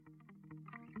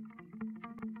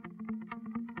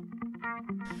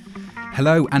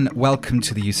Hello and welcome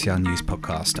to the UCL News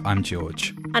Podcast. I'm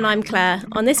George. And I'm Claire.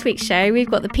 On this week's show,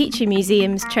 we've got the Petrie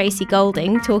Museum's Tracy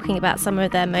Golding talking about some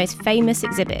of their most famous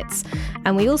exhibits.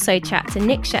 And we also chat to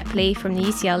Nick Shepley from the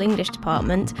UCL English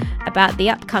Department about the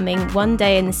upcoming One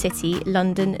Day in the City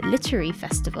London Literary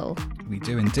Festival. We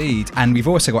do indeed. And we've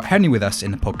also got Henry with us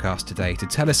in the podcast today to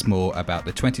tell us more about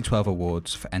the 2012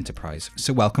 Awards for Enterprise.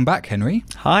 So welcome back, Henry.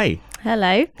 Hi.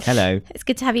 Hello. Hello. It's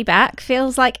good to have you back.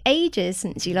 Feels like ages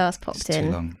since you last popped in.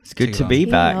 Too long. It's good to be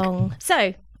back.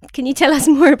 So, can you tell us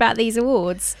more about these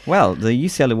awards? Well, the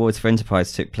UCL Awards for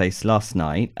Enterprise took place last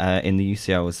night in the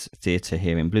UCL's theatre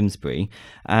here in Bloomsbury,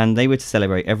 and they were to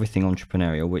celebrate everything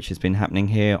entrepreneurial which has been happening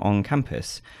here on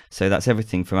campus. So that's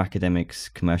everything from academics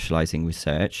commercialising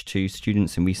research to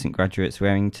students and recent graduates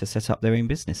raring to set up their own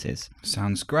businesses.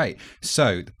 Sounds great.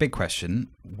 So, the big question,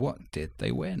 what did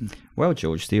they win? Well,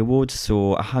 George, the awards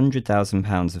saw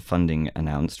 £100,000 of funding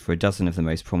announced for a dozen of the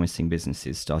most promising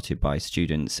businesses started by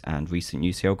students and recent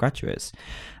UCL graduates.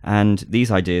 And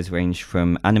these ideas range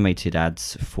from animated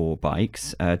ads for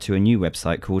bikes to a new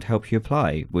website called Help You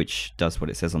Apply, which does what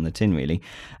it says on the tin, really.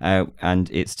 And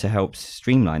it's to help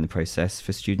streamline the process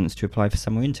for students to apply for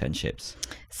summer internships.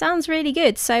 Sounds really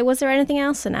good. So was there anything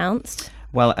else announced?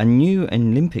 Well, a new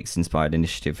Olympics-inspired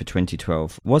initiative for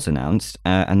 2012 was announced,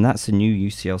 and that's a new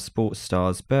UCL Sports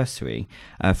Stars bursary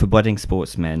for budding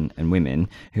sportsmen and women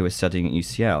who are studying at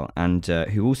UCL and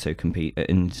who also compete at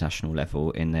an international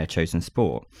level in their chosen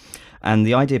sport. And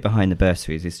the idea behind the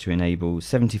bursaries is to enable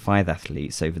 75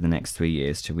 athletes over the next 3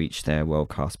 years to reach their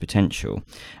world-class potential,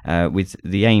 with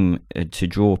the aim to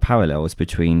draw parallels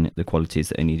between the qualities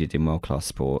that are needed in world-class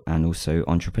sport and also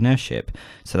entrepreneurship.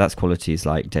 So that's qualities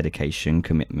like dedication,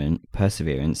 commitment,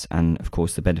 perseverance, and of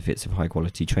course the benefits of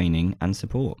high-quality training and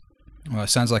support. Well,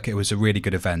 it sounds like it was a really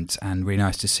good event and really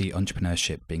nice to see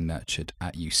entrepreneurship being nurtured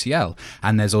at UCL.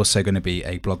 And there's also going to be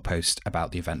a blog post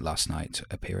about the event last night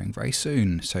appearing very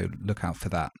soon, so look out for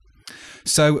that.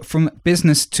 So, from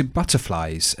business to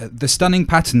butterflies, the stunning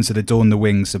patterns that adorn the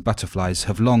wings of butterflies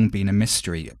have long been a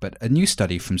mystery, but a new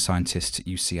study from scientists at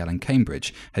UCL and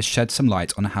Cambridge has shed some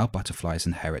light on how butterflies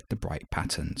inherit the bright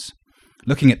patterns.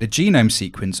 Looking at the genome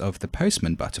sequence of the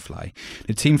postman butterfly,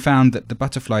 the team found that the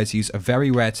butterflies use a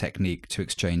very rare technique to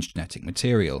exchange genetic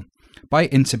material. By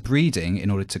interbreeding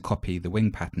in order to copy the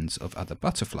wing patterns of other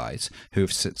butterflies who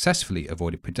have successfully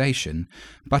avoided predation,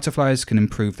 butterflies can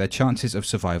improve their chances of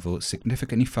survival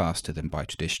significantly faster than by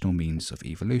traditional means of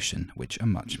evolution, which are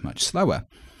much, much slower.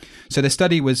 So the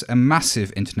study was a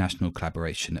massive international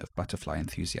collaboration of butterfly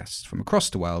enthusiasts from across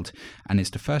the world and is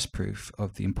the first proof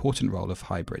of the important role of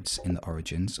hybrids in the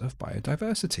origins of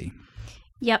biodiversity.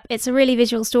 Yep, it's a really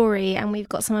visual story, and we've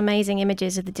got some amazing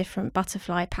images of the different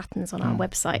butterfly patterns on our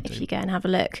website if you go and have a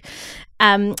look.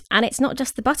 And it's not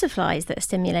just the butterflies that are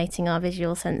stimulating our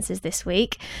visual senses this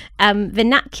week.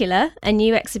 Vernacular, a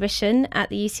new exhibition at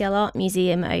the UCL Art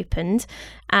Museum, opened,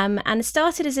 and it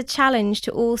started as a challenge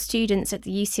to all students at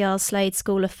the UCL Slade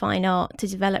School of Fine Art to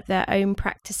develop their own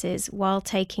practices while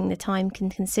taking the time to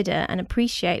consider and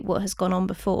appreciate what has gone on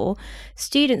before.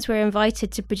 Students were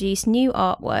invited to produce new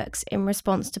artworks in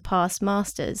response to past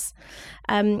masters.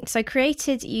 So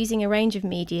created using a range of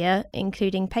media,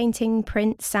 including painting,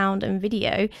 print, sound and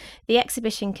video, the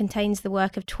exhibition contains the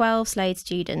work of 12 Slade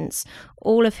students,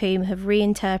 all of whom have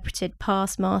reinterpreted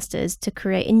past masters to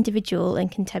create individual and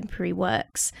contemporary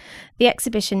works. The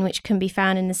exhibition, which can be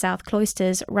found in the South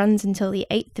Cloisters, runs until the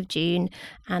 8th of June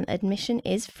and admission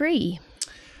is free.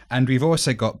 And we've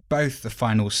also got both the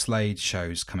final Slade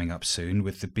shows coming up soon,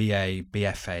 with the BA,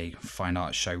 BFA Fine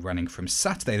Arts show running from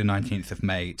Saturday the 19th of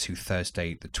May to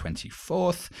Thursday the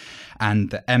 24th, and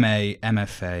the MA,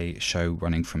 MFA show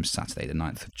running from Saturday the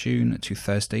 9th of June to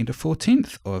Thursday the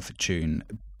 14th of June.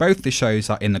 Both the shows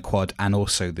are in the quad and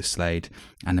also the Slade,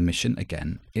 and admission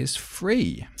again is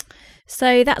free.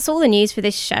 So that's all the news for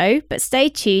this show, but stay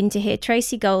tuned to hear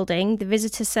Tracy Golding, the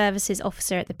Visitor Services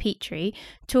Officer at the Petrie,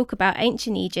 talk about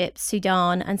ancient Egypt,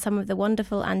 Sudan and some of the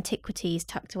wonderful antiquities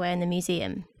tucked away in the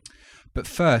museum. But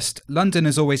first, London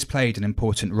has always played an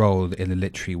important role in the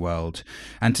literary world,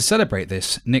 and to celebrate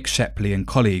this, Nick Shepley and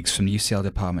colleagues from the UCL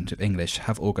Department of English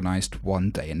have organised One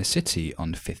Day in the City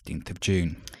on the 15th of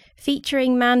June.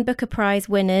 Featuring Man Booker Prize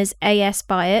winners A.S.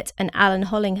 Byatt and Alan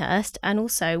Hollinghurst, and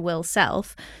also Will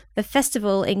Self, the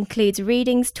festival includes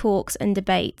readings, talks and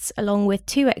debates, along with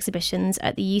 2 exhibitions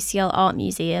at the UCL Art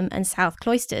Museum and South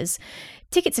Cloisters.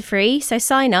 Tickets are free, so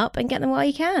sign up and get them while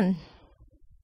you can.